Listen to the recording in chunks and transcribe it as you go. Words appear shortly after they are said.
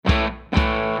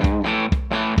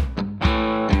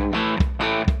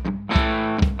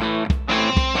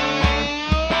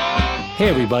Hey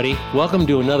everybody, welcome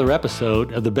to another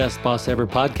episode of the Best Boss Ever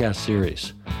podcast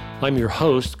series. I'm your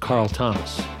host, Carl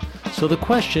Thomas. So the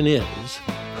question is,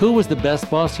 who was the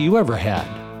best boss you ever had?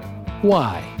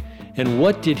 Why? And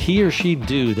what did he or she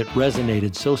do that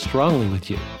resonated so strongly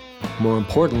with you? More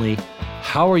importantly,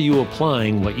 how are you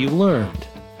applying what you learned?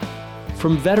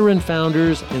 From veteran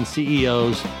founders and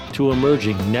CEOs to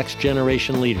emerging next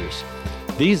generation leaders,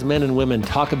 these men and women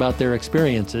talk about their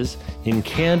experiences in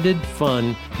candid,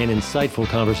 fun, and insightful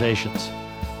conversations.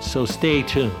 So stay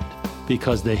tuned,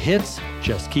 because the hits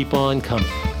just keep on coming.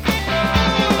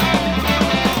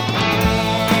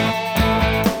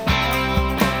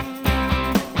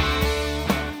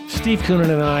 Steve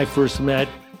Koonin and I first met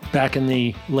back in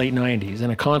the late 90s in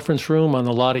a conference room on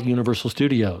the lot at Universal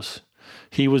Studios.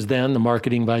 He was then the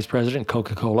marketing vice president at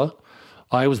Coca-Cola.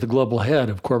 I was the global head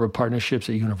of corporate partnerships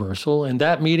at Universal, and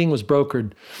that meeting was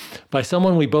brokered by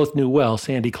someone we both knew well,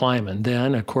 Sandy Kleiman,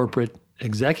 then a corporate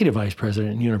executive vice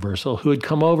president at Universal, who had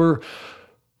come over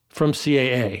from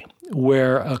CAA,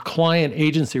 where a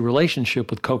client-agency relationship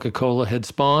with Coca-Cola had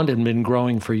spawned and been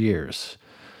growing for years.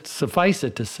 Suffice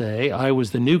it to say, I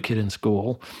was the new kid in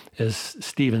school, as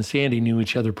Steve and Sandy knew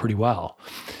each other pretty well.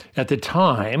 At the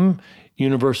time,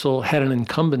 Universal had an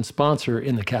incumbent sponsor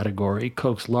in the category,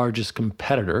 Coke's largest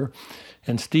competitor,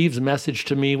 and Steve's message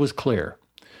to me was clear.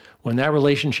 When that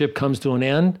relationship comes to an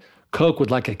end, Coke would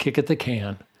like a kick at the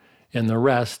can, and the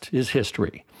rest is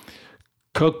history.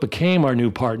 Coke became our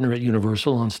new partner at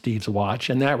Universal on Steve's watch,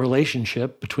 and that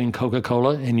relationship between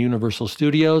Coca-Cola and Universal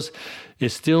Studios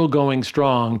is still going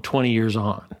strong 20 years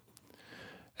on.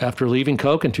 After leaving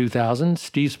Coke in 2000,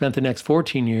 Steve spent the next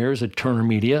 14 years at Turner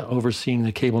Media overseeing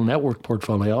the cable network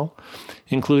portfolio,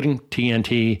 including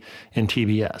TNT and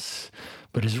TBS.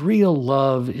 But his real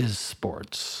love is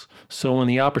sports. So when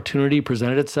the opportunity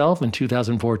presented itself in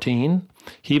 2014,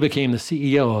 he became the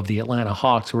CEO of the Atlanta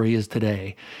Hawks, where he is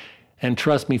today. And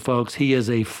trust me, folks, he is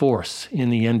a force in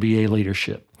the NBA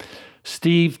leadership.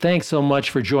 Steve, thanks so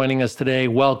much for joining us today.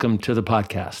 Welcome to the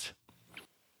podcast.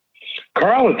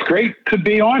 Carl, it's great to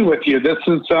be on with you. This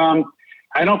is,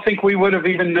 I don't think we would have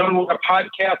even known what a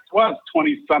podcast was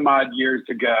 20 some odd years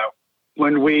ago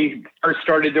when we first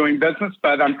started doing business,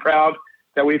 but I'm proud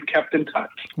that we've kept in touch.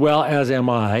 Well, as am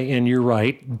I, and you're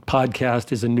right,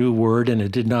 podcast is a new word and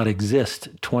it did not exist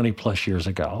 20 plus years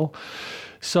ago.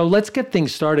 So let's get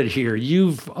things started here.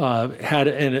 You've had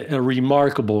a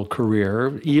remarkable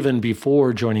career even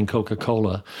before joining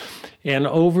Coca-Cola. And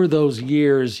over those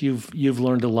years, you've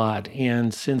learned a lot.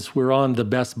 And since we're on the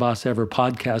Best Boss Ever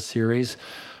podcast series,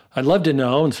 I'd love to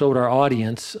know, and so would our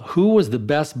audience, who was the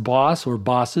best boss or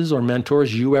bosses or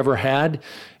mentors you ever had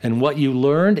and what you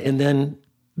learned? And then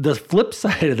the flip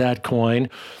side of that coin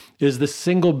is the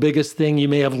single biggest thing you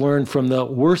may have learned from the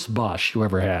worst boss you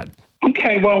ever had.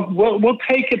 Okay, well, we'll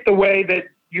take it the way that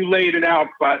you laid it out,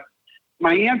 but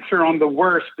my answer on the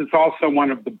worst is also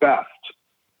one of the best.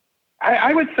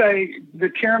 I would say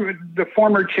the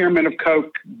former chairman of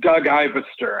Coke, Doug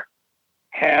Ivester,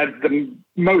 had the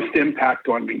most impact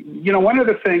on me. You know, one of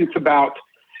the things about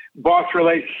boss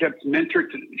relationships,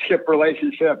 mentorship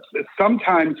relationships, is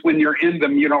sometimes when you're in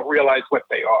them, you don't realize what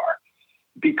they are.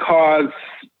 Because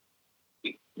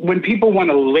when people want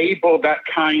to label that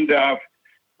kind of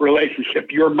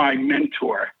relationship, you're my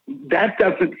mentor, that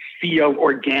doesn't feel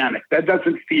organic. That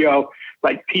doesn't feel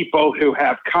like people who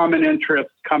have common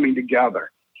interests coming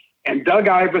together. And Doug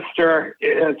Ivester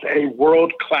is a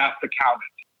world-class accountant,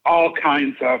 all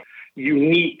kinds of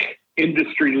unique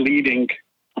industry-leading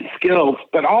skills,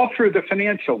 but all through the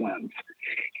financial lens.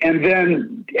 And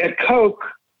then at Coke,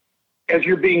 as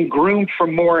you're being groomed for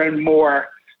more and more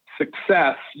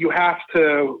success, you have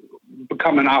to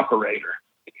become an operator.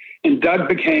 And Doug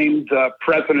became the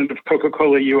president of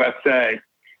Coca-Cola USA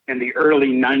in the early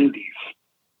 90s.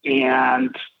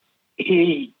 And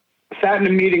he sat in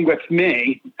a meeting with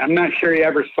me. I'm not sure he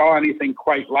ever saw anything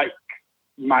quite like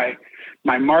my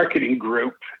marketing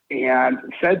group, and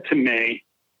said to me,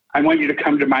 I want you to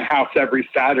come to my house every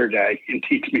Saturday and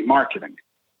teach me marketing.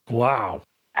 Wow.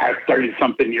 I was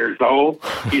 30-something years old.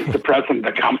 He's the president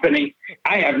of the company.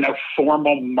 I have no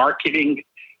formal marketing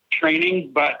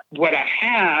training, but what I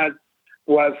had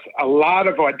was a lot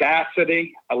of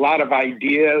audacity, a lot of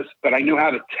ideas, but I knew how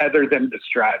to tether them to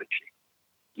strategy.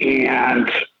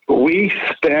 And we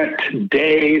spent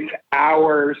days,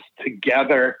 hours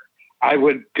together. I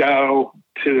would go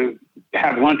to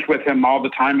have lunch with him all the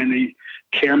time in the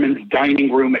chairman's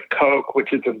dining room at Coke,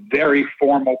 which is a very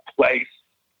formal place.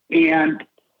 And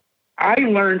I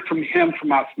learned from him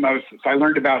from osmosis. I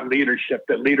learned about leadership,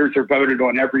 that leaders are voted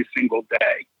on every single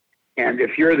day. And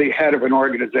if you're the head of an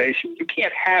organization, you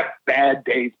can't have bad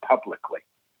days publicly.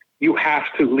 You have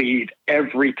to lead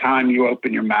every time you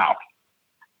open your mouth.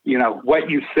 You know, what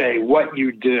you say, what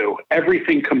you do,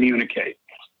 everything communicates.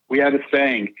 We have a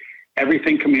saying,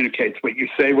 everything communicates. What you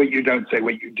say, what you don't say,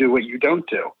 what you do, what you don't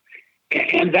do.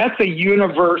 And that's a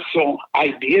universal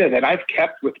idea that I've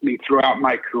kept with me throughout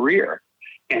my career.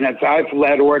 And as I've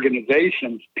led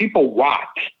organizations, people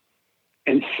watch.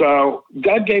 And so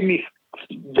Doug gave me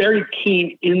very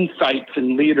keen insights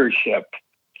in leadership.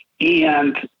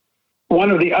 And one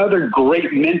of the other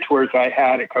great mentors I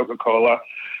had at Coca-Cola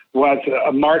was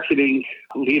a marketing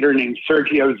leader named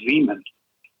Sergio Zeman.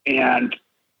 And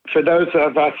for those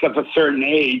of us of a certain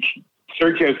age,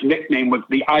 Sergio's nickname was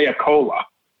the Ayacola.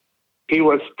 He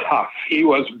was tough. He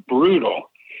was brutal.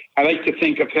 I like to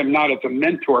think of him not as a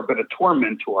mentor, but a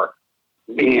tormentor.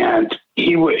 And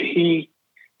he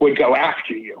would go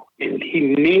after you. And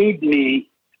he made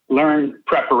me learn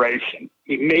preparation.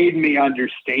 He made me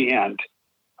understand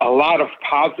a lot of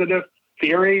positive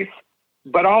theories,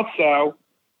 but also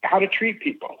how to treat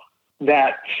people.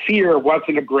 That fear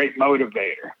wasn't a great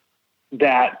motivator.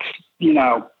 That, you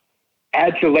know,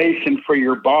 adulation for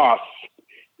your boss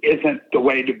isn't the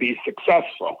way to be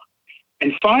successful.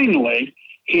 And finally,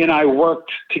 he and I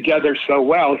worked together so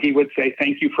well, he would say,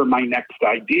 thank you for my next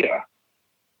idea.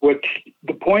 Which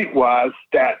the point was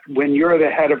that when you're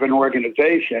the head of an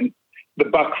organization, the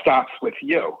buck stops with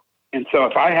you. And so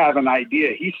if I have an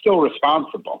idea, he's still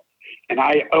responsible. And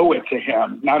I owe it to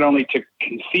him, not only to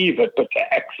conceive it, but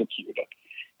to execute it.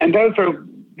 And those are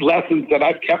lessons that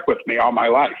I've kept with me all my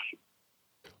life.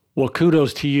 Well,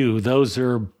 kudos to you. Those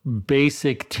are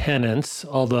basic tenets,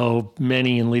 although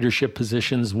many in leadership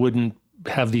positions wouldn't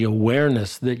have the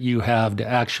awareness that you have to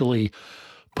actually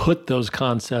put those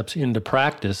concepts into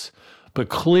practice. But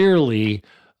clearly,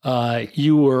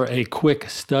 you were a quick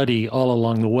study all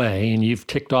along the way, and you've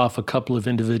ticked off a couple of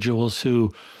individuals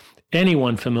who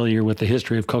anyone familiar with the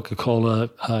history of Coca-Cola,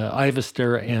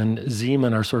 Ivester and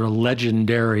Zeman are sort of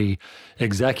legendary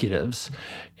executives.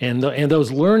 And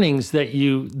those learnings that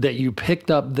you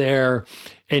picked up there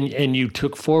and you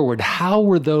took forward, how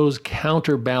were those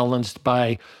counterbalanced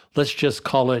by, let's just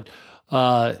call it,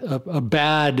 a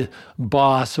bad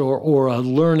boss or a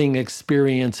learning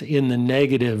experience in the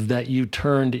negative that you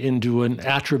turned into an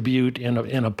attribute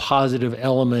and a positive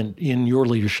element in your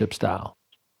leadership style?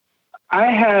 I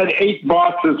had 8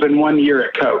 bosses in 1 year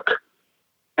at Coke,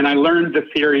 and I learned the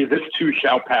theory, this too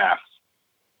shall pass.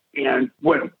 And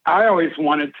what I always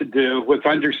wanted to do was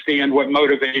understand what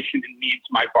motivation and needs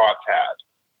my boss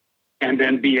had, and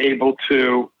then be able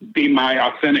to be my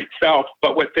authentic self,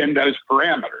 but within those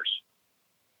parameters.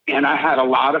 And I had a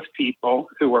lot of people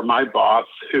who were my boss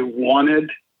who wanted,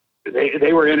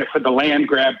 they were in it for the land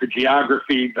grab, the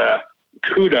geography, the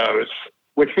kudos,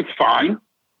 which was fine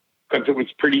because it was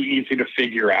pretty easy to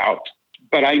figure out.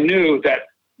 But I knew that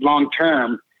long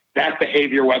term, that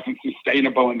behavior wasn't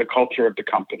sustainable in the culture of the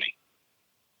company.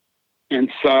 And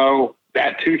so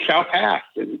that too shall pass,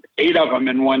 and 8 of them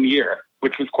in 1 year,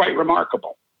 which was quite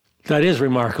remarkable. That is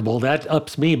remarkable. That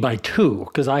ups me by 2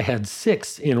 because I had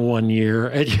 6 in 1 year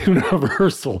at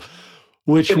Universal,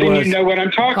 which but then you know what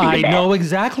I'm talking about. I know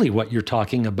exactly what you're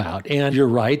talking about. And you're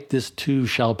right, this too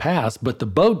shall pass, but the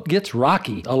boat gets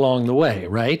rocky along the way,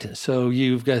 right? So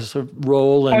you've got to sort of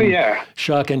roll and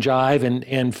shuck and jive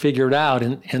and figure it out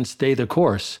and stay the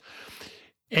course.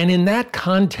 And in that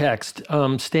context,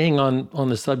 staying on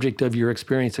the subject of your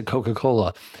experience at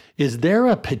Coca-Cola, is there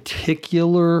a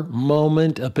particular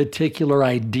moment, a particular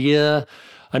idea?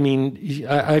 I mean,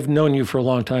 I've known you for a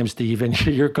long time, Steve, and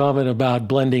your comment about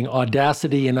blending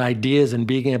audacity and ideas and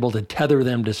being able to tether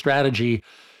them to strategy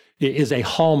is a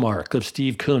hallmark of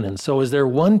Steve Koonin. So is there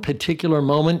one particular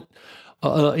moment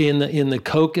in the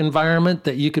Coke environment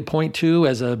that you could point to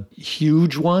as a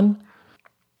huge one?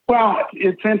 Well,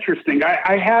 it's interesting.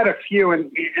 I had a few,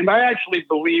 and I actually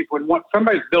believe when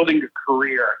somebody's building a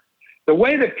career, the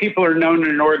way that people are known in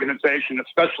an organization,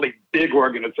 especially big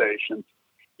organizations,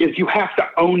 is you have to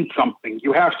own something.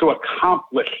 You have to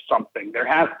accomplish something. There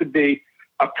has to be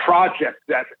a project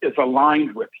that is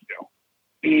aligned with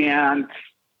you. And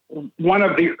one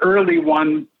of the early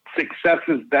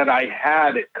successes that I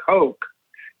had at Coke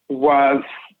was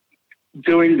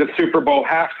doing the Super Bowl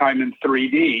halftime in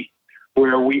 3D,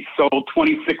 where we sold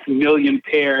 26 million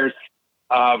pairs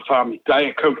of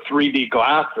Diet Coke 3D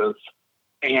glasses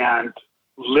and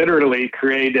literally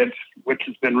created, which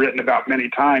has been written about many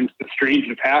times, the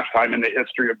strangest halftime in the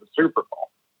history of the Super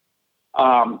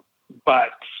Bowl. But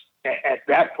at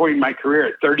that point in my career,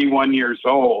 at 31 years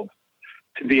old,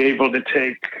 to be able to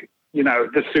take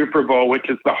the Super Bowl, which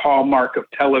is the hallmark of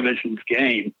television's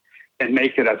game, and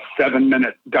make it a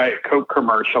 7-minute Diet Coke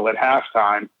commercial at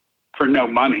halftime for no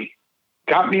money,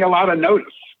 got me a lot of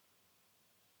notice.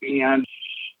 And,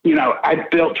 I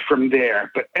built from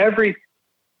there. But every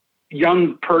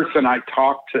young person I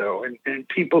talk to and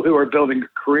people who are building a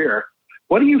career,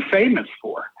 what are you famous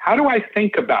for? How do I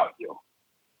think about you?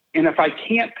 And if I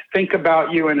can't think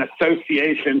about you in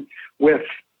association with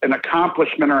an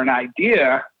accomplishment or an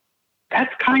idea,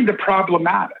 that's kind of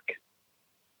problematic.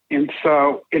 And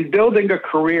so in building a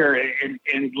career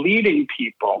and leading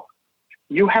people,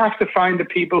 you have to find the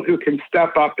people who can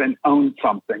step up and own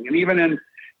something. And even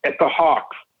at the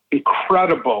Hawks,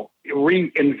 incredible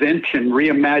reinvention,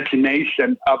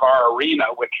 reimagination of our arena,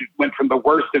 which went from the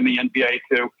worst in the NBA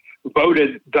to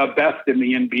voted the best in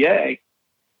the NBA.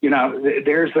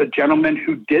 There's a gentleman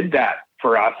who did that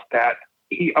for us, that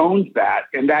he owns that,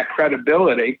 and that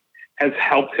credibility has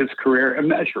helped his career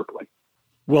immeasurably.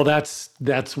 Well, that's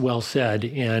well said.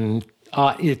 And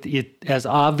it as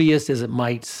obvious as it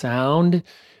might sound,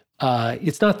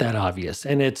 it's not that obvious.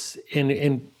 And I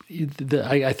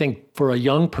think for a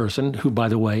young person, who, by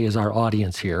the way, is our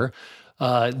audience here,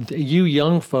 you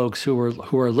young folks who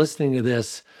are listening to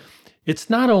this,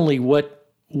 it's not only what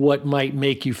might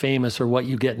make you famous or what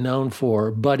you get known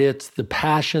for, but it's the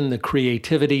passion, the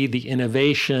creativity, the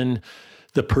innovation,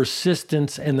 the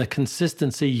persistence, and the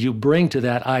consistency you bring to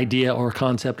that idea or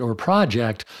concept or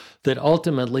project that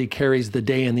ultimately carries the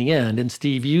day in the end. And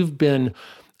Steve, you've been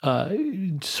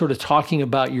sort of talking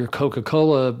about your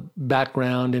Coca-Cola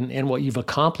background and what you've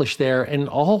accomplished there, and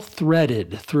all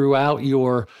threaded throughout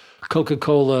your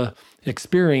Coca-Cola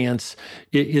experience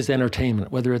is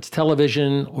entertainment, whether it's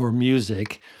television or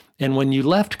music. And when you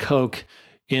left Coke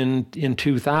in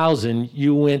 2000,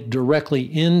 you went directly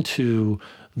into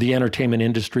the entertainment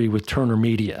industry with Turner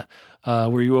Media,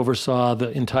 where you oversaw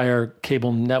the entire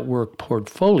cable network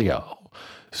portfolio.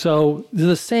 So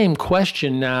the same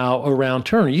question now around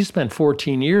Turner. You spent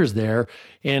 14 years there,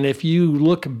 and if you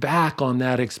look back on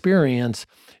that experience,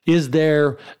 is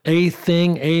there a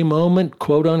thing, a moment,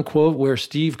 quote unquote, where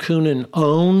Steve Koonin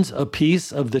owns a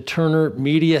piece of the Turner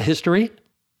Media history?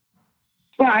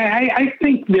 Well, I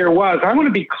think there was. I want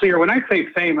to be clear. When I say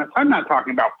famous, I'm not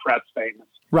talking about press famous.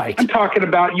 Right. I'm talking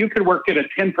about you could work at a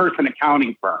 10-person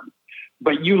accounting firm,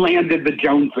 but you landed the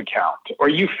Jones account, or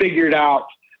you figured out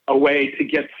a way to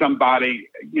get somebody,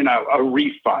 a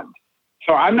refund.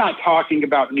 So I'm not talking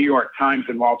about New York Times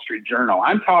and Wall Street Journal.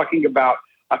 I'm talking about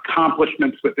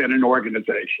accomplishments within an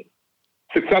organization.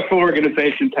 Successful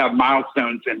organizations have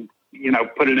milestones and,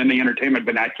 put it in the entertainment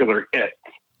vernacular, hits.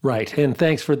 Right. And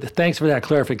thanks for that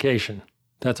clarification.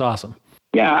 That's awesome.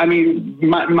 Yeah. I mean,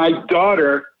 my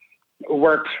daughter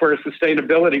works for a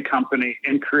sustainability company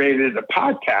and created a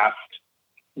podcast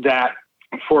that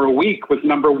for a week was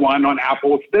 #1 on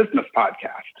Apple's business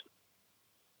podcast.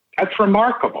 That's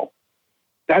remarkable.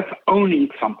 That's owning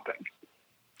something.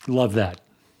 Love that.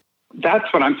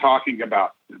 That's what I'm talking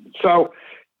about. So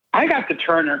I got to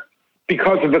Turner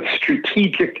because of a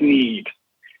strategic need.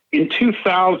 In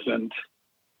 2000,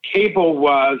 cable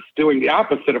was doing the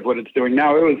opposite of what it's doing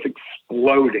now. It was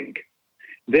exploding.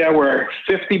 There were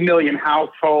 50 million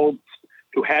households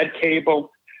who had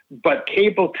cable, but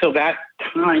cable till that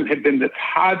time had been this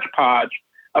hodgepodge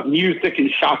of music and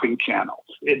shopping channels.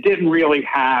 It didn't really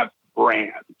have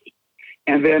brands.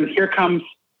 And then here comes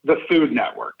the Food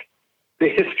Network, the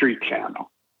History Channel,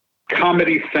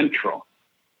 Comedy Central.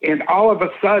 And all of a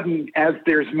sudden, as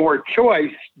there's more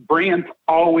choice, brands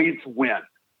always win.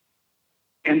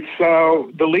 And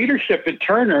so the leadership at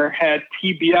Turner had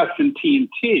TBS and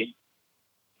TNT,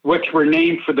 which were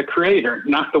named for the creator,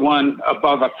 not the one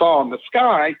above us all in the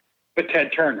sky, but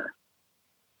Ted Turner.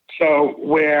 So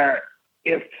where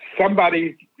if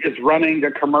somebody is running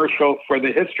a commercial for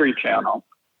the History Channel,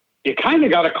 you kind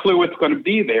of got a clue what's going to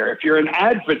be there. If you're an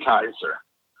advertiser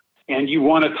and you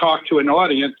want to talk to an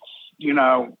audience,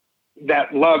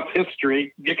 that loves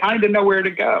history, you kind of know where to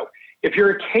go. If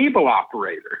you're a cable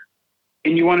operator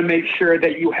and you want to make sure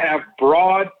that you have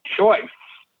broad choice,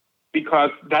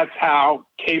 because that's how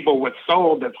cable was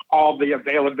sold, it's all the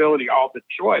availability, all the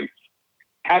choice.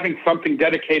 Having something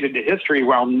dedicated to history,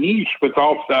 while niche, was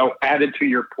also added to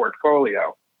your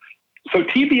portfolio. So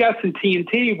TBS and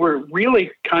TNT were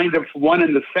really kind of one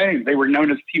and the same. They were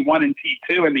known as T1 and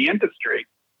T2 in the industry.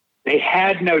 They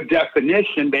had no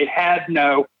definition. They had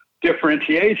no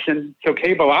differentiation. So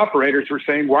cable operators were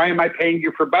saying, why am I paying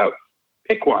you for both?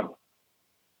 Pick one.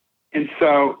 And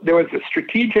so there was a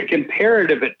strategic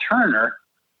imperative at Turner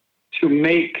to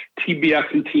make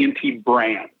TBS and TNT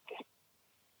brands.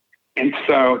 And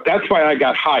so that's why I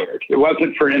got hired. It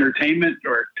wasn't for entertainment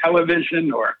or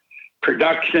television or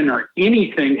production or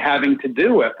anything having to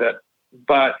do with it.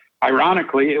 But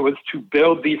ironically, it was to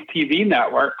build these TV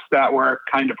networks that were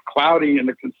kind of cloudy in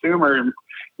the consumer and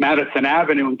Madison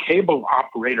Avenue and cable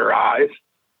operator eyes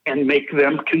and make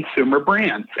them consumer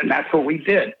brands. And that's what we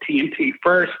did. TNT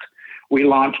first, we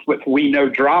launched with We Know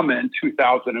Drama in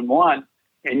 2001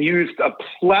 and used a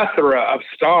plethora of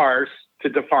stars to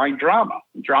define drama.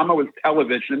 Drama was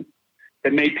television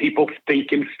that made people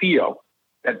think and feel,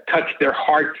 that touched their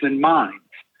hearts and minds.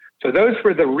 So those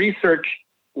were the research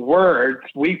words.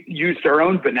 We used our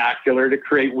own vernacular to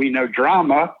create We Know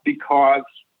Drama because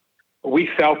we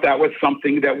felt that was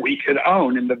something that we could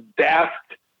own. In the vast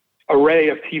array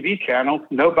of TV channels,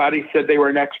 nobody said they were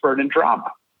an expert in drama.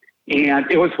 And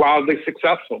it was wildly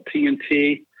successful.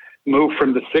 TNT moved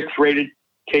from the 6th rated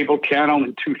cable channel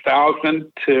in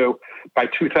 2000 to, by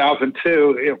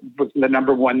 2002, it was the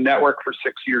 #1 network for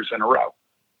 6 years in a row.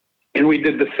 And we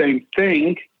did the same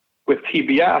thing with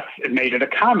TBS and made it a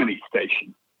comedy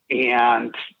station.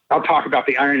 And I'll talk about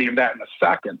the irony of that in a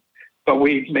second. But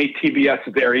we made TBS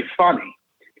very funny.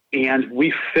 And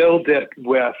we filled it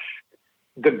with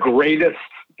the greatest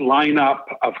lineup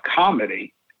of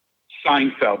comedy.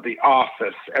 Seinfeld, The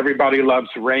Office, Everybody Loves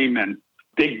Raymond,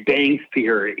 Big Bang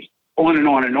Theory, on and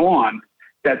on and on,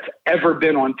 that's ever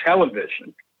been on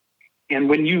television. And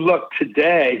when you look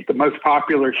today, the most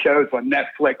popular shows on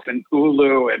Netflix and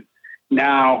Hulu and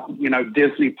now,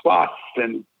 Disney Plus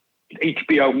and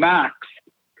HBO Max,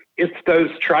 it's those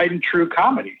tried and true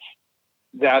comedies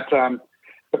that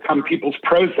become people's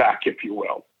Prozac, if you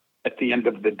will, at the end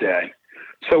of the day.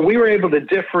 So we were able to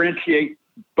differentiate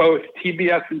both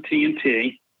TBS and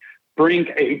TNT, bring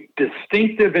a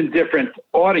distinctive and different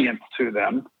audience to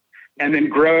them, and then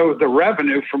grow the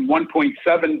revenue from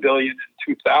 $1.7 billion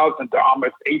in 2000 to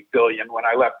almost $8 billion when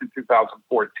I left in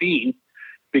 2014,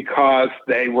 because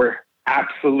they were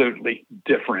absolutely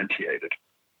differentiated.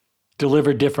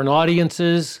 Delivered different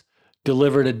audiences,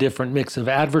 delivered a different mix of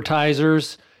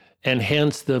advertisers, and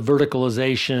hence the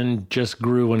verticalization just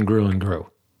grew and grew and grew.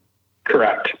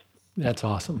 Correct. That's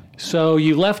awesome. So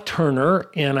you left Turner,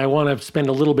 and I want to spend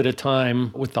a little bit of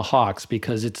time with the Hawks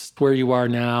because it's where you are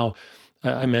now.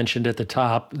 I mentioned at the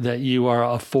top that you are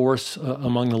a force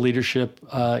among the leadership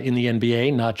in the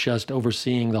NBA, not just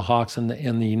overseeing the Hawks in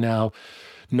the now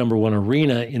 #1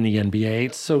 arena in the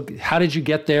NBA. So how did you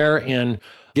get there? And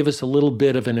give us a little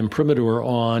bit of an imprimatur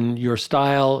on your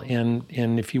style and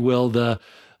if you will,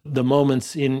 the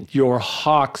moments in your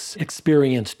Hawks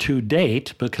experience to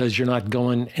date, because you're not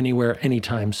going anywhere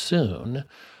anytime soon.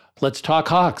 Let's talk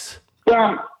Hawks.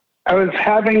 Well, I was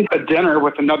having a dinner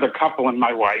with another couple and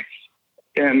my wife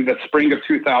in the spring of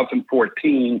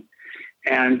 2014.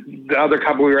 And the other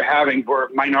couple we were having were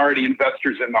minority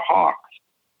investors in the Hawks.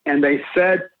 And they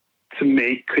said to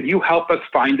me, could you help us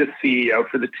find a CEO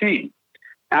for the team?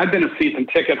 I've been a season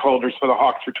ticket holder for the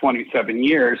Hawks for 27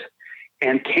 years.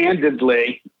 And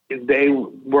candidly, they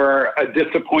were a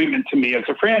disappointment to me as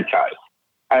a franchise.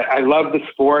 I love the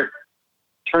sport.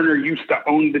 Turner used to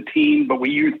own the team, but we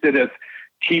used it as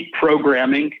cheap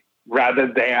programming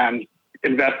rather than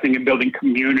investing in building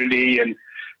community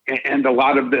and a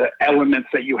lot of the elements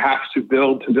that you have to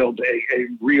build a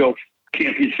real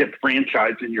championship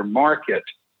franchise in your market.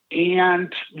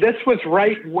 And this was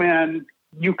right when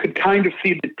you could kind of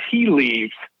see the tea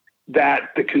leaves that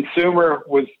the consumer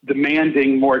was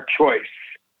demanding more choice.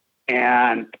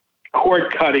 And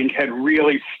cord cutting had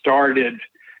really started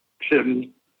to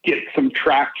get some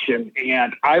traction.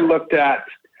 And I looked at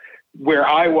where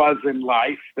I was in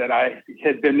life, that I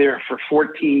had been there for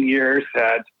 14 years,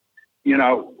 had,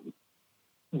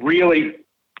 really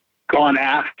gone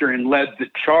after and led the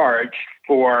charge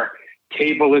for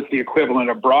cable as the equivalent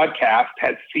of broadcast,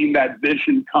 had seen that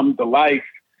vision come to life,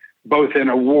 both in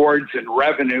awards and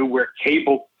revenue, where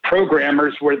cable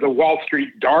programmers were the Wall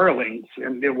Street darlings.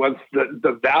 And it was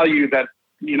the value that,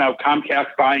 Comcast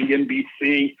buying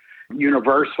NBC,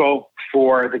 Universal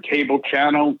for the cable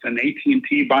channels, and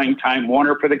AT&T buying Time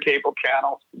Warner for the cable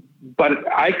channels.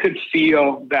 But I could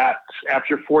feel that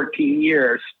after 14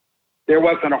 years, there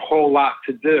wasn't a whole lot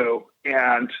to do.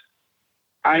 And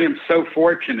I am so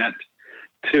fortunate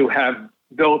to have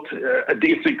built a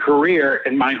decent career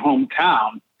in my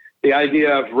hometown. The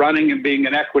idea of running and being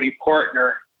an equity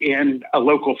partner in a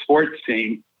local sports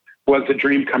team was a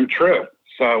dream come true.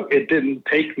 So it didn't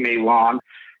take me long.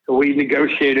 We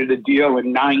negotiated a deal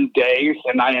in 9 days,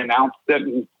 and I announced it,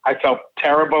 and I felt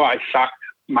terrible. I shocked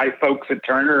my folks at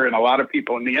Turner and a lot of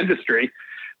people in the industry,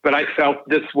 but I felt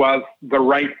this was the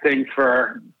right thing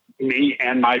for me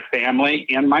and my family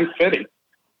and my city.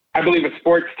 I believe a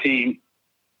sports team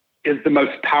is the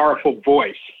most powerful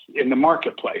voice in the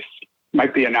marketplace.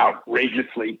 Might be an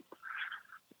outrageously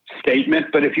statement,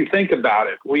 but if you think about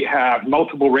it, we have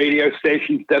multiple radio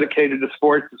stations dedicated to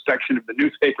sports, a section of the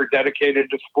newspaper dedicated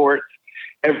to sports.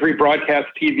 Every broadcast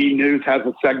TV news has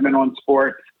a segment on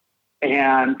sports.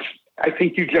 And I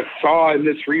think you just saw in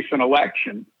this recent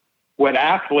election what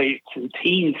athletes and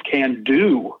teams can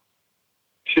do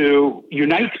to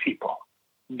unite people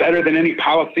better than any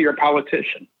policy or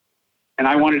politician. And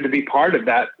I wanted to be part of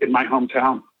that in my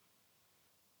hometown.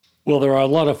 Well, there are a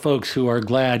lot of folks who are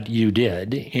glad you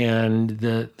did, and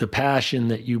the passion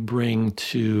that you bring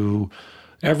to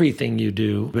everything you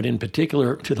do, but in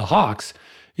particular to the Hawks,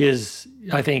 is,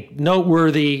 I think,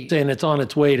 noteworthy, and it's on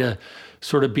its way to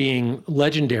sort of being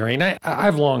legendary. And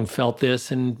I've long felt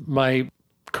this, and my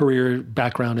career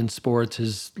background in sports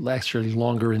is actually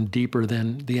longer and deeper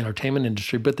than the entertainment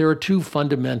industry. But there are two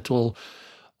fundamental,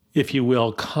 if you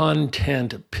will,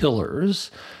 content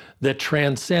pillars that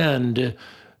transcend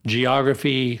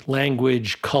geography,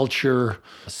 language, culture,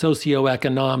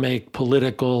 socioeconomic,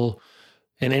 political,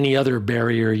 and any other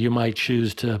barrier you might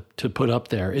choose to put up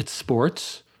there. It's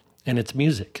sports and it's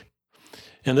music.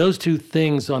 And those two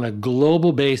things on a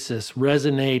global basis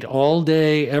resonate all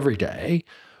day, every day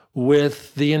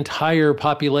with the entire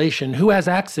population who has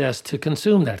access to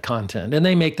consume that content. And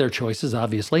they make their choices,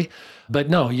 obviously. But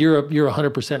no, you're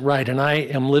 100% right. And I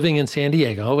am living in San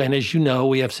Diego. And as you know,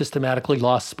 we have systematically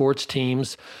lost sports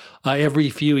teams every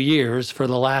few years for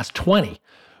the last 20.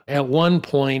 At one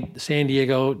point, San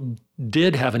Diego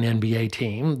did have an NBA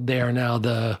team. They are now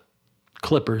the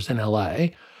Clippers in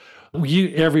LA.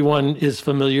 Everyone is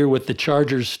familiar with the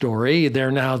Chargers story. They're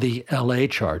now the LA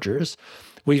Chargers.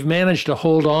 We've managed to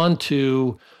hold on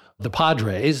to the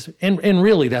Padres, and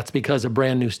really that's because a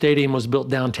brand new stadium was built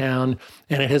downtown,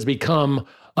 and it has become,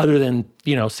 other than,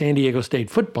 San Diego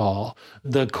State football,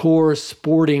 the core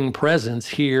sporting presence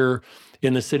here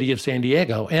in the city of San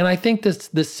Diego. And I think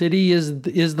the city is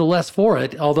the less for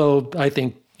it, although I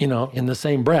think, in the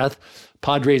same breath,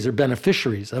 Padres are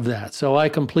beneficiaries of that. So I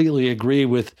completely agree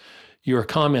with your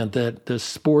comment that the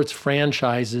sports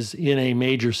franchises in a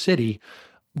major city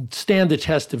stand the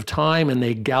test of time, and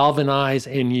they galvanize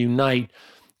and unite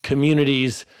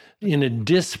communities in a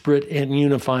disparate and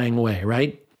unifying way,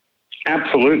 right?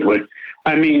 Absolutely.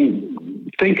 I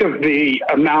mean, think of the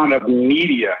amount of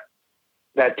media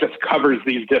that just covers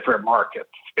these different markets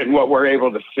and what we're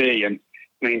able to see. And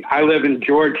I mean, I live in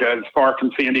Georgia, as far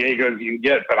from San Diego as you can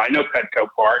get, but I know Petco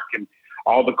Park and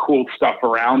all the cool stuff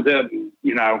around it,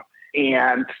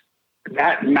 and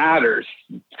that matters.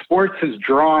 Sports has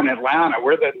drawn Atlanta.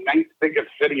 We're the ninth biggest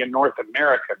city in North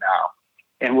America now,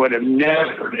 and would have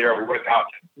never there without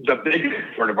the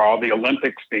biggest sort of all, the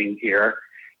Olympics being here,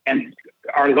 and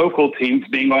our local teams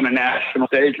being on a national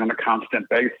stage on a constant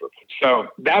basis. So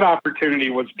that opportunity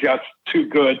was just too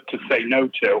good to say no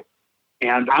to,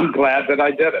 and I'm glad that I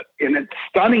did it. And it's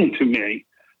stunning to me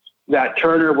that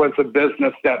Turner was a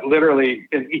business that literally,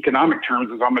 in economic terms,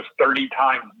 is almost 30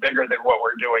 times bigger than what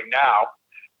we're doing now.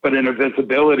 But in a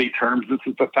visibility terms, this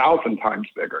is 1,000 times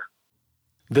bigger.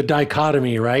 The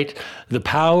dichotomy, right? The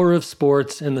power of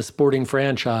sports and the sporting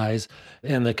franchise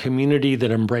and the community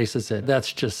that embraces it.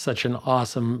 That's just such an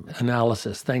awesome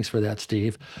analysis. Thanks for that,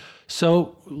 Steve.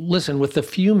 So listen, with the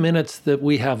few minutes that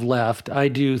we have left, I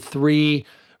do 3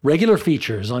 regular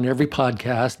features on every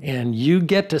podcast, and you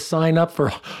get to sign up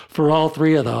for all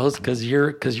 3 of those because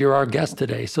you're our guest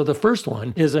today. So the first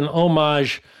one is an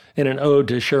homage and an ode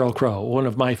to Sheryl Crow, one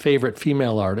of my favorite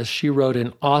female artists. She wrote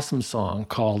an awesome song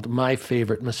called My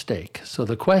Favorite Mistake. So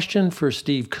the question for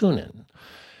Steve Koonin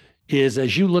is,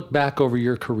 as you look back over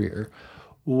your career,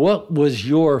 what was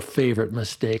your favorite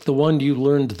mistake, the one you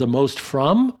learned the most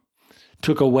from,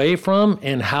 took away from,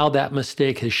 and how that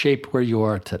mistake has shaped where you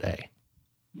are today?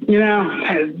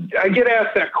 I get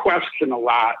asked that question a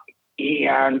lot.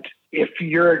 And if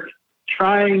you're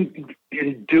trying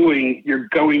and doing, you're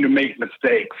going to make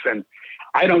mistakes. And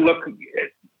I don't look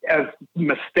at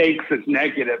mistakes as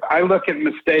negative. I look at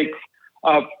mistakes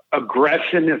of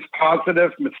aggression as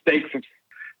positive, mistakes of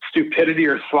stupidity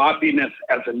or sloppiness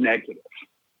as a negative.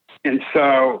 And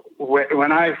so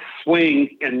when I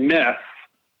swing and miss,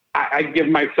 I give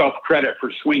myself credit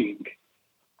for swinging.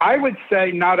 I would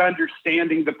say not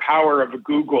understanding the power of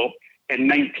Google in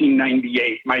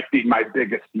 1998 might be my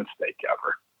biggest mistake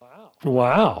ever.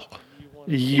 Wow.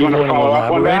 You want to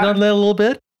elaborate on that a little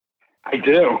bit? I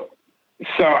do.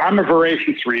 So I'm a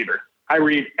voracious reader. I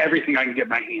read everything I can get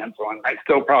my hands on. I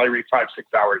still probably read 5-6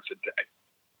 hours a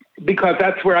day because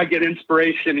that's where I get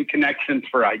inspiration and connections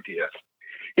for ideas.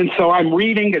 And so I'm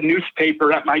reading a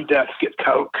newspaper at my desk at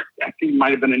Coke. I think it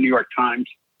might have been the New York Times.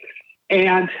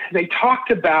 And they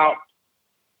talked about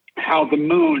how the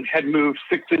moon had moved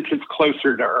 6 inches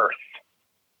closer to Earth.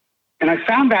 And I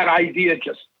found that idea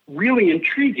just really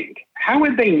intriguing. How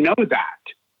would they know that?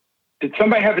 Did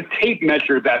somebody have a tape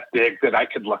measure that big that I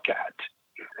could look at?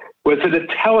 Was it a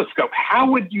telescope? How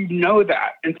would you know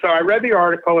that? And so I read the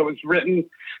article. It was written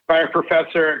by a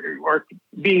professor, or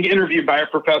being interviewed by a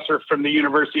professor from the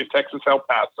University of Texas, El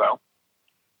Paso.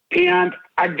 And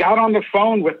I got on the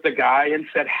phone with the guy and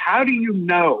said, how do you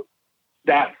know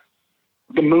that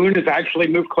the moon has actually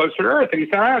moved closer to Earth? And he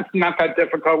said, it's not that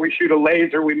difficult. We shoot a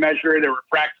laser, we measure it, it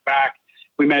refracts back,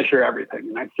 we measure everything.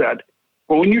 And I said,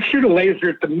 well, when you shoot a laser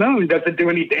at the moon, does it do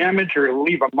any damage or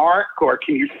leave a mark, or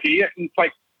can you see it? And it's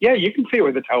like, yeah, you can see it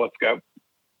with a telescope.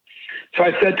 So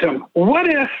I said to him, what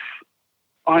if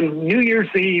on New Year's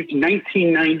Eve,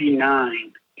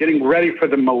 1999, getting ready for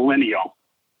the millennial,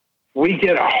 we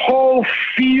get a whole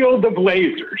field of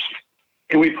lasers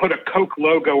and we put a Coke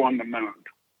logo on the moon?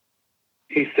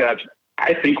 He said,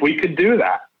 I think we could do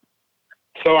that.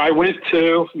 So I went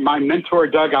to my mentor,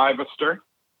 Doug Ivester,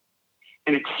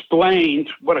 and explained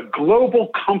what a global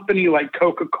company like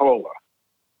Coca-Cola,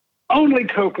 only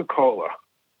Coca-Cola,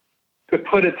 could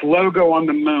put its logo on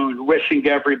the moon, wishing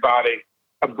everybody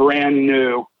a brand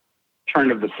new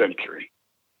turn of the century.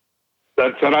 So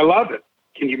I said, I love it.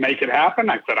 Can you make it happen?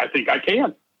 I said, I think I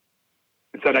can.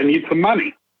 I said, I need some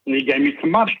money. And he gave me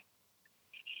some money.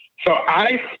 So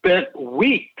I spent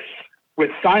weeks with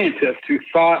scientists who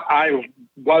thought I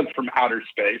was from outer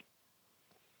space,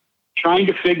 trying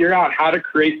to figure out how to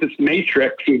create this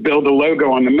matrix and build a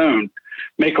logo on the moon.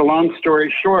 Make a long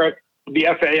story short, the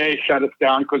FAA shut us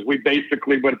down because we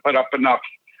basically would have put up enough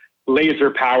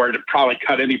laser power to probably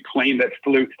cut any plane that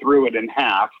flew through it in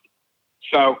half.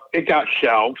 So it got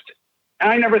shelved.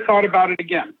 And I never thought about it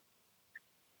again.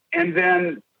 And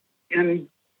then in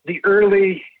the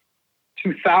early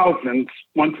 2000s,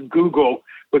 once Google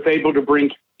was able to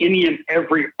bring any and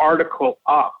every article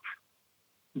up,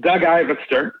 Doug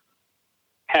Ivester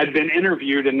had been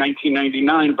interviewed in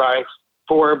 1999 by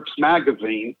Forbes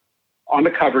magazine on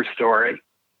the cover story.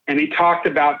 And he talked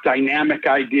about dynamic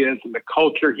ideas and the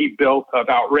culture he built of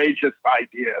outrageous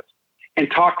ideas, and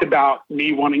talked about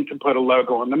me wanting to put a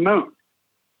logo on the moon.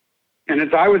 And as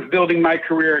I was building my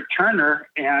career at Turner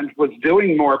and was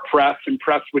doing more press, and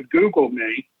press would Google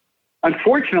me,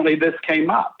 unfortunately, this came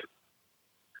up.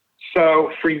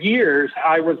 So for years,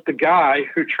 I was the guy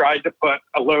who tried to put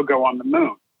a logo on the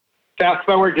moon. Fast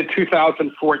forward to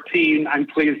 2014, I'm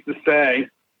pleased to say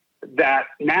that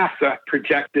NASA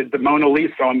projected the Mona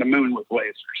Lisa on the moon with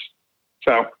lasers.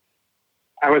 So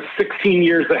I was 16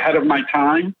 years ahead of my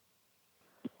time,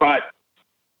 but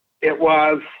it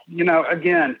was,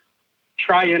 again,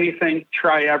 try anything,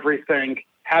 try everything,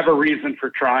 have a reason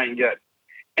for trying it,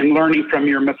 and learning from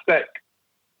your mistake.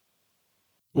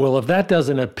 Well, if that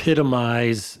doesn't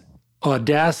epitomize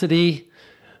audacity,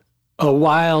 a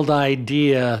wild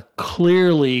idea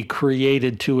clearly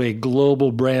created to a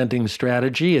global branding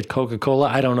strategy at Coca-Cola,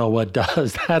 I don't know what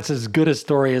does. That's as good a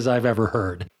story as I've ever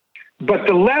heard. But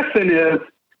the lesson is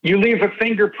you leave a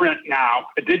fingerprint now,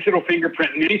 a digital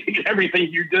fingerprint in anything and everything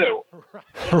you do.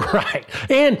 Right.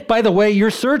 And by the way,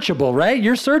 you're searchable, right?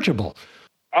 You're searchable.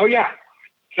 Oh, yeah.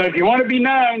 So if you want to be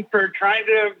known for trying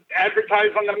to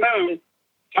advertise on the moon,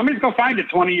 somebody's going to find it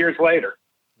 20 years later.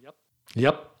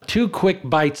 Yep. 2 quick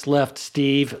bites left,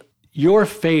 Steve. Your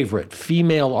favorite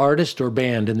female artist or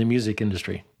band in the music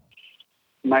industry?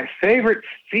 My favorite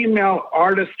female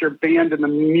artist or band in the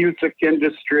music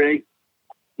industry,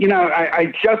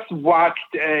 I just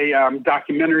watched a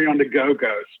documentary on the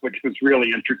Go-Go's, which was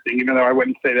really interesting, even though I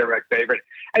wouldn't say they're my favorite.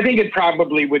 I think it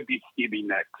probably would be Stevie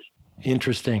Nicks.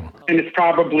 Interesting. And it's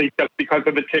probably just because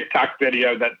of the TikTok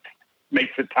video that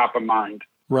makes it top of mind.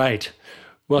 Right.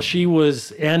 Well, she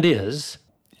was and is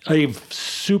a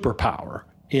superpower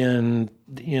in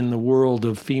the world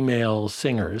of female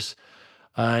singers.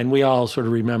 And we all sort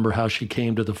of remember how she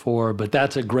came to the fore, but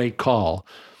that's a great call.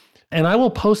 And I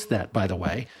will post that, by the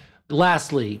way.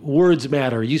 Lastly, words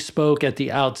matter. You spoke at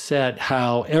the outset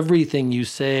how everything you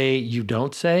say, you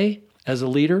don't say as a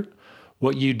leader.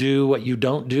 What you do, what you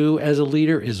don't do as a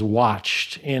leader is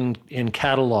watched and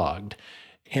cataloged.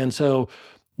 And so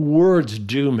words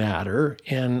do matter.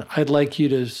 And I'd like you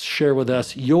to share with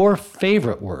us your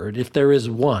favorite word, if there is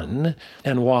one,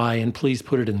 and why, and please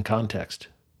put it in context.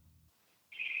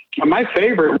 My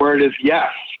favorite word is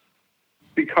yes,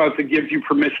 because it gives you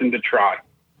permission to try.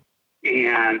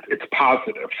 And it's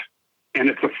positive, and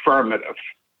it's affirmative,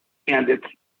 and it's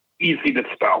easy to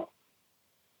spell.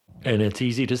 And it's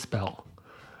easy to spell.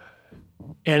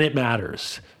 And it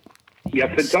matters.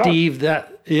 Yes, it does. Steve,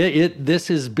 this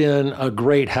has been a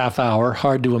great half hour.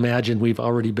 Hard to imagine we've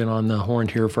already been on the horn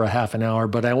here for a half an hour,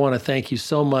 but I want to thank you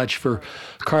so much for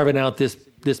carving out this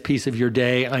piece of your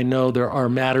day. I know there are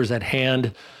matters at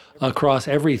hand across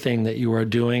everything that you are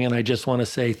doing, and I just want to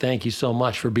say thank you so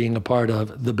much for being a part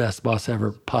of the Best Boss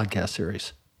Ever podcast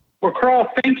series. Well, Carl,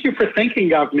 thank you for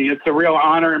thinking of me. It's a real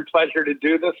honor and pleasure to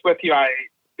do this with you. I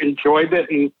enjoyed it,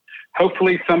 and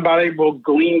hopefully somebody will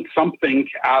glean something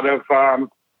out of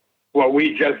what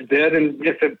we just did. And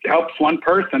if it helps one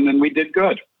person, then we did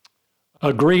good.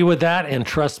 Agree with that, and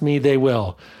trust me, they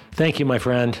will. Thank you, my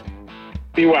friend.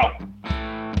 Be well.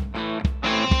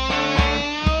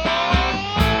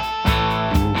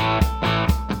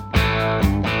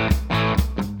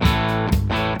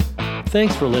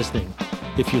 Thanks for listening.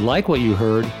 If you like what you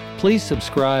heard, please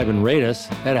subscribe and rate us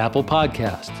at Apple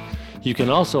Podcasts. You can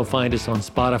also find us on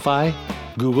Spotify,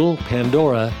 Google,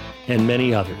 Pandora, and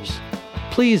many others.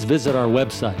 Please visit our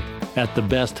website at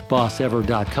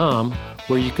thebestbossever.com,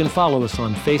 where you can follow us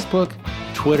on Facebook,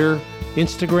 Twitter,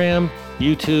 Instagram,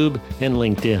 YouTube, and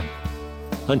LinkedIn.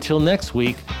 Until next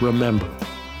week, remember,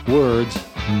 words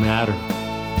matter.